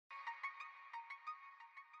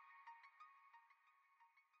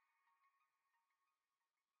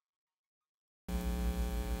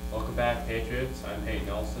Welcome back, Patriots. I'm Peyton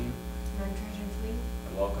Nelson. And I'm Trajan Fleet.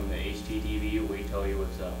 And welcome to HTTV, where we tell you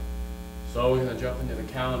what's up. So we're going to jump into the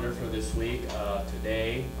calendar for this week.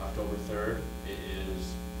 Today, October 3rd, it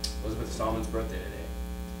is Elizabeth Salmon's birthday today.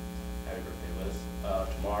 Happy birthday,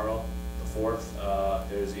 Liz. Tomorrow, the 4th,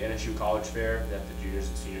 there's the NSU College Fair that the juniors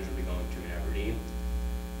and seniors will be going to in Aberdeen.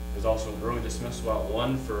 There's also an early dismissal at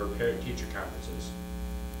 1 for parent-teacher conferences.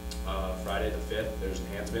 Friday the 5th, there's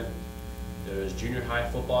enhancement. There's junior high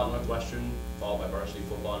football at Northwestern, followed by varsity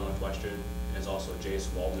football at Northwestern. And it's also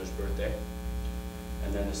Jace Waldner's birthday.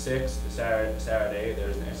 And then the 6th, the Saturday,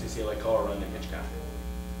 there's an SCCLA color run in Hitchcock.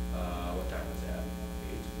 What time is that?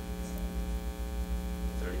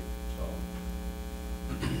 8:30.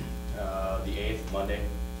 So the 8th, Monday,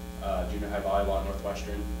 junior high volleyball at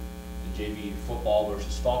Northwestern. The JV football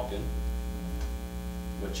versus Falkton,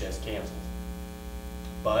 which has canceled.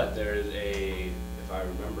 But there is a, if I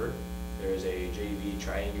remember, there is a JV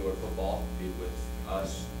triangular football with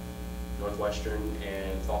us, Northwestern,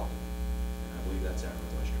 and Falkton. And I believe that's at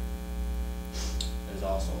Northwestern. There's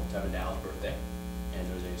also Tevin Dow's birthday, and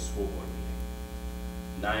there's a school board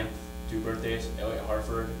meeting. 9th, 2 birthdays, Elliot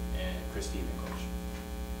Harford and Christine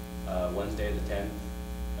Mikosh. Wednesday the 10th,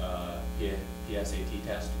 PSAT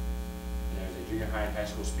test. And there's a junior high and high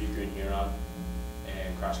school speaker in Huron,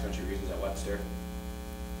 and cross-country regions at Webster.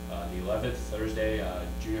 The 11th, Thursday,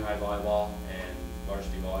 junior high volleyball and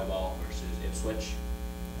varsity volleyball versus Ipswich,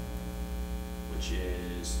 which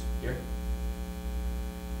is here,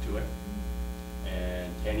 Tulare,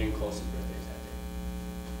 and Tanya and Close's birthday is that day.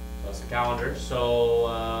 So that's the calendar. So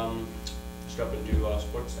let's jump into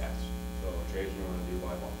sports stats. So Trajan, you want to do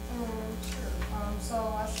volleyball? Sure. So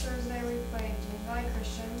last Thursday we played James Valley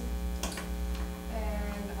Christian,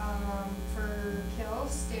 and for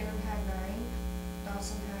kills, Standard had 9.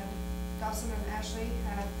 Dawson and Ashley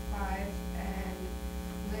had 5, and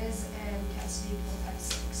Liz and Cassidy both had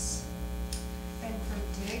 6. And for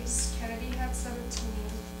digs, Kennedy had 17,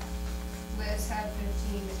 Liz had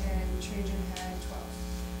 15, and Trajan had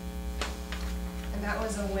 12. And that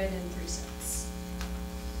was a win in 3 sets.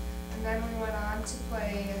 And then we went on to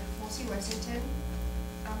play Wolsey Wexington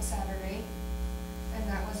on Saturday, and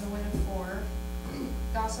that was a win of 4.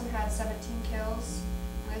 Dawson had 17 kills,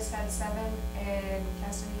 Liz had 7, and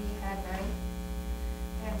Cassidy had 9.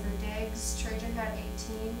 And for digs, Trajan had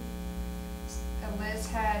 18, Liz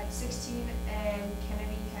had 16, and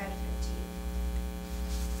Kennedy had 15.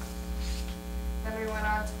 Then we went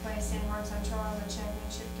on to play St. Lawrence Central in the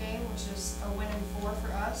championship game, which is a win in 4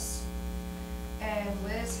 for us. And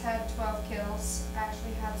Liz had 12 kills,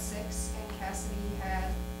 Ashley had 6, and Cassidy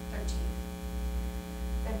had 13.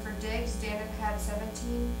 And for digs, Danon had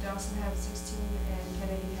 17, Dawson had 16, and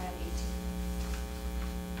Kennedy had 18.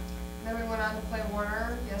 Then we went on to play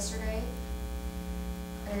Warner yesterday,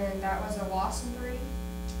 and that was a loss in 3.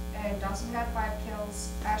 And Dawson had 5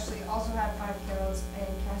 kills, Ashley also had 5 kills, and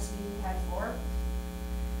Cassidy had 4.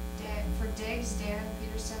 For digs, Dan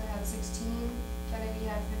Peterson had 16, Kennedy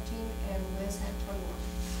had 15, and Liz had 21.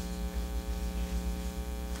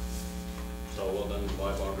 So well done to the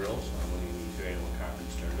volleyball girls on winning the 3-1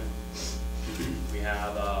 conference tournament. We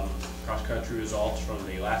have cross-country results from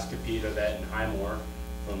the last compete event in Highmore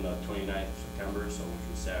from the 29th of September, so which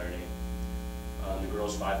was Saturday. The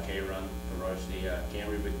girls 5K run for varsity,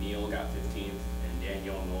 Camry McNeil got 15th and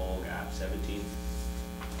Danielle Knoll got 17th.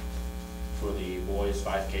 For the boys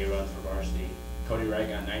 5K run for varsity, Cody Wright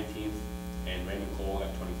got 19th and Raymond Cole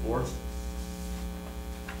got 24th.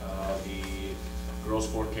 The girls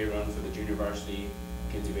 4K run for the junior varsity,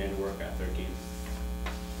 Kinsey Vanderwerk got 13th.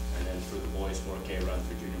 And then for the boys 4K run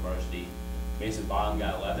for junior varsity, Mason Bottom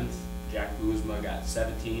got 11th, Jack Boozma got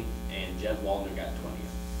 17th, and Jed Waldner got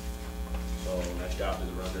 20th. So nice job to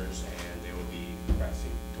the runners, and they will be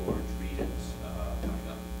practicing towards regions coming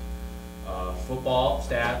up. Football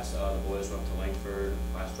stats, the boys went to Langford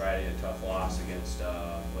last Friday, a tough loss against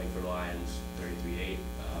Langford Lions, 33-8.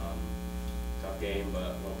 Tough game, but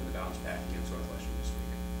hoping to bounce back against Northwestern this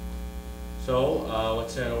week. So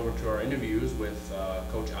let's head over to our interviews with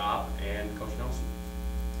Coach Opp and Coach Nelson.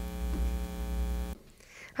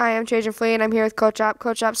 Hi, I'm Trajan Fleet, and I'm here with Coach Opp.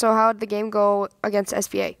 Coach Opp, so how did the game go against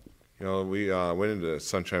SBA? You know, we went into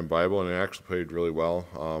Sunshine Bible and it actually played really well.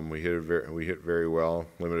 We hit very well,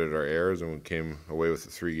 limited our errors, and we came away with a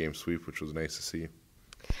 3-game sweep, which was nice to see.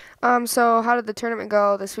 So how did the tournament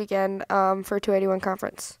go this weekend for 281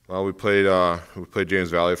 conference? Well, we played James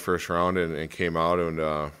Valley first round and came out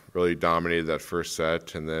and really dominated that first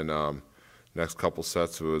set, and then next couple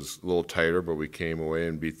sets it was a little tighter, but we came away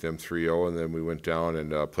and beat them 3-0, and then we went down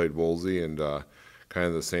and played Woolsey and kind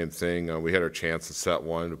of the same thing. We had our chance to set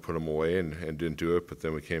one to put them away and didn't do it, but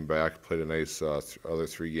then we came back, played a nice other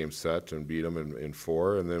 3-game set and beat them in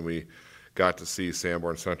 4, and then we got to see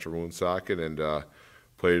Sanborn Central Woonsocket and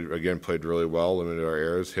played really well, limited our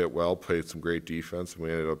errors, hit well, played some great defense, and we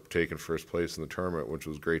ended up taking first place in the tournament, which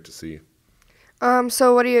was great to see.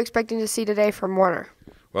 So what are you expecting to see today from Warner?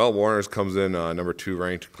 Well, Warner's comes in number 2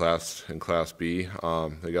 ranked in Class B.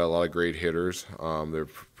 They got a lot of great hitters. They're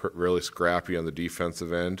really scrappy on the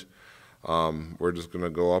defensive end. We're just going to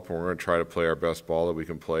go up and we're going to try to play our best ball that we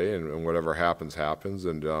can play, and whatever happens, happens.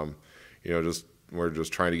 And we're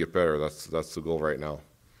just trying to get better. That's the goal right now.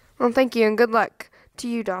 Well, thank you, and good luck to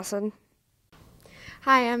you, Dawson.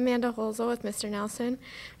 Hi, I'm Amanda Holzel with Mr. Nelson.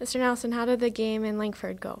 Mr. Nelson, how did the game in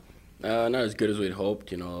Langford go? Not as good as we'd hoped.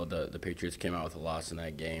 The Patriots came out with a loss in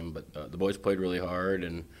that game, but the boys played really hard,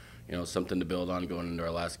 and something to build on going into our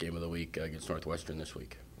last game of the week against Northwestern this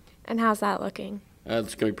week. And how's that looking?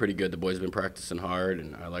 It's going to be pretty good. The boys have been practicing hard,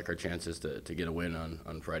 and I like our chances to get a win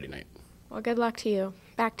on Friday night. Well, good luck to you.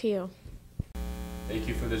 Back to you. Thank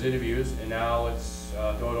you for those interviews, and now let's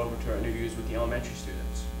throw it over to our interviews with the elementary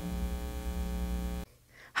students.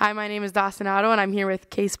 Hi, my name is Dawson Otto, and I'm here with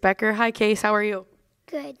Case Becker. Hi, Case. How are you?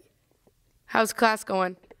 Good. How's class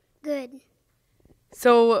going? Good.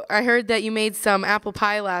 So I heard that you made some apple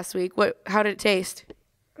pie last week. How did it taste?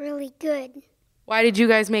 Really good. Why did you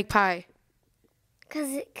guys make pie?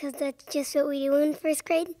 'Cause that's just what we do in first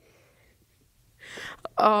grade.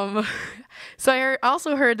 So I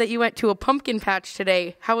also heard that you went to a pumpkin patch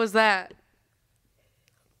today. How was that?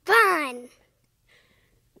 Fun.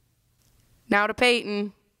 Now to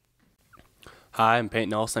Peyton. Hi, I'm Peyton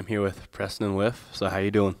Nelson. I'm here with Preston and Whiff. So how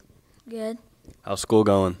you doing? Good. How's school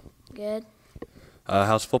going? Good.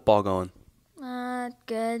 How's football going?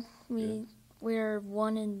 Good. We're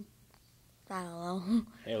 1 and I don't know.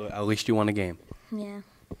 Hey, at least you won a game. Yeah.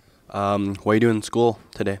 What are you doing in school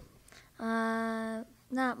today?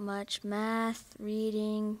 Not much. Math,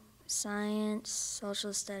 reading, science,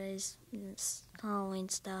 social studies, Halloween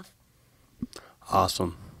stuff.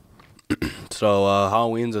 Awesome. So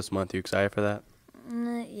Halloween's this month. You excited for that?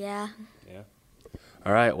 Yeah. Yeah.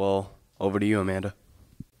 All right. Well, over to you, Amanda.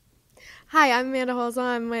 Hi, I'm Amanda Holzel.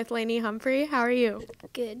 I'm with Lainey Humphrey. How are you?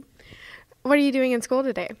 Good. What are you doing in school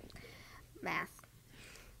today? Math.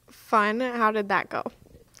 Fun. How did that go?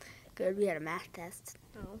 Good. We had a math test.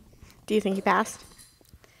 Do you think you passed?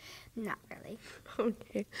 Not really.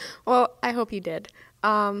 Okay. Well, I hope you did.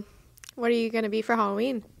 What are you going to be for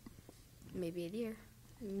Halloween? Maybe a deer.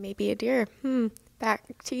 Maybe a deer. Back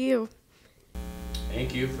to you.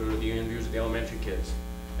 Thank you for the interviews with the elementary kids.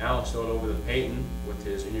 Now let's throw it over to Peyton with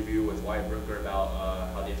his interview with Wyatt Brooker about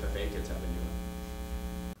how the FFA kids have been doing.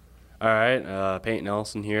 All right. Peyton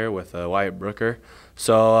Nelson here with Wyatt Brooker.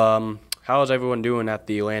 So how is everyone doing at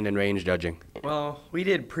the land and range judging? Well, we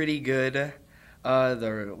did pretty good.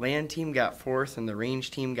 The land team got 4th and the range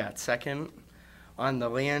team got 2nd. On the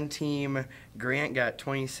land team, Grant got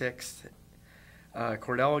 26th.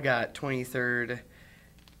 Cordell got 23rd.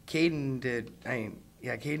 Caden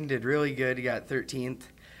did really good. He got 13th.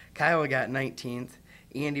 Kyle got 19th.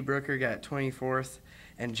 Andy Brooker got 24th.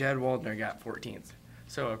 And Jed Waldner got 14th.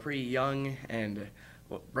 So a pretty young and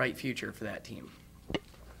bright future for that team.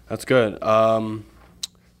 That's good. What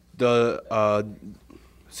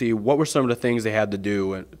were some of the things they had to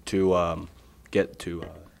do to get to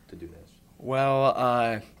do this?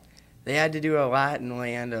 Well, they had to do a lot in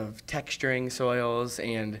land of texturing soils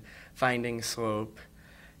and finding slope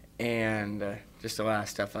and just a lot of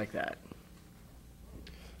stuff like that.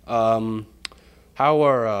 How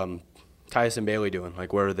are Tyus and Bailey doing?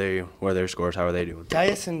 Like, where are their scores? How are they doing?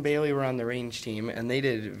 Tyus and Bailey were on the range team, and they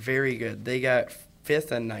did very good. They got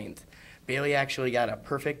 5th and 9th. Bailey actually got a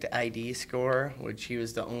perfect ID score, which he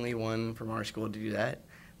was the only one from our school to do that,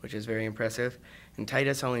 which is very impressive. And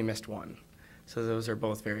Titus only missed 1. So those are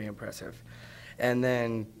both very impressive. And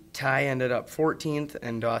then Ty ended up 14th,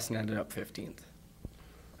 and Dawson ended up 15th.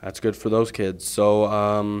 That's good for those kids.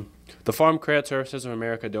 So the Farm Credit Services of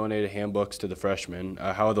America donated handbooks to the freshmen.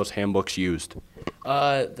 How are those handbooks used?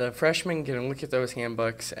 The freshmen can look at those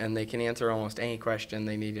handbooks, and they can answer almost any question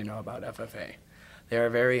they need to know about FFA. They are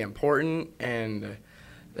very important, and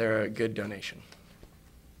they're a good donation.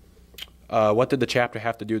 What did the chapter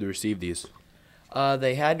have to do to receive these?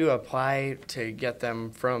 They had to apply to get them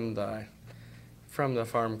from the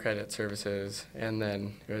Farm Credit Services, and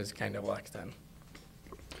then it was kind of luck then.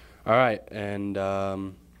 All right, and I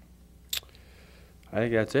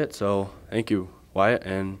think that's it. So thank you, Wyatt,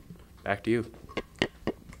 and back to you.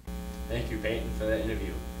 Thank you, Peyton, for that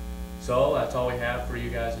interview. So that's all we have for you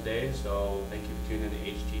guys today. So thank you for tuning in to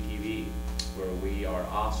HTTV. where we are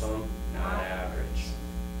awesome, not average.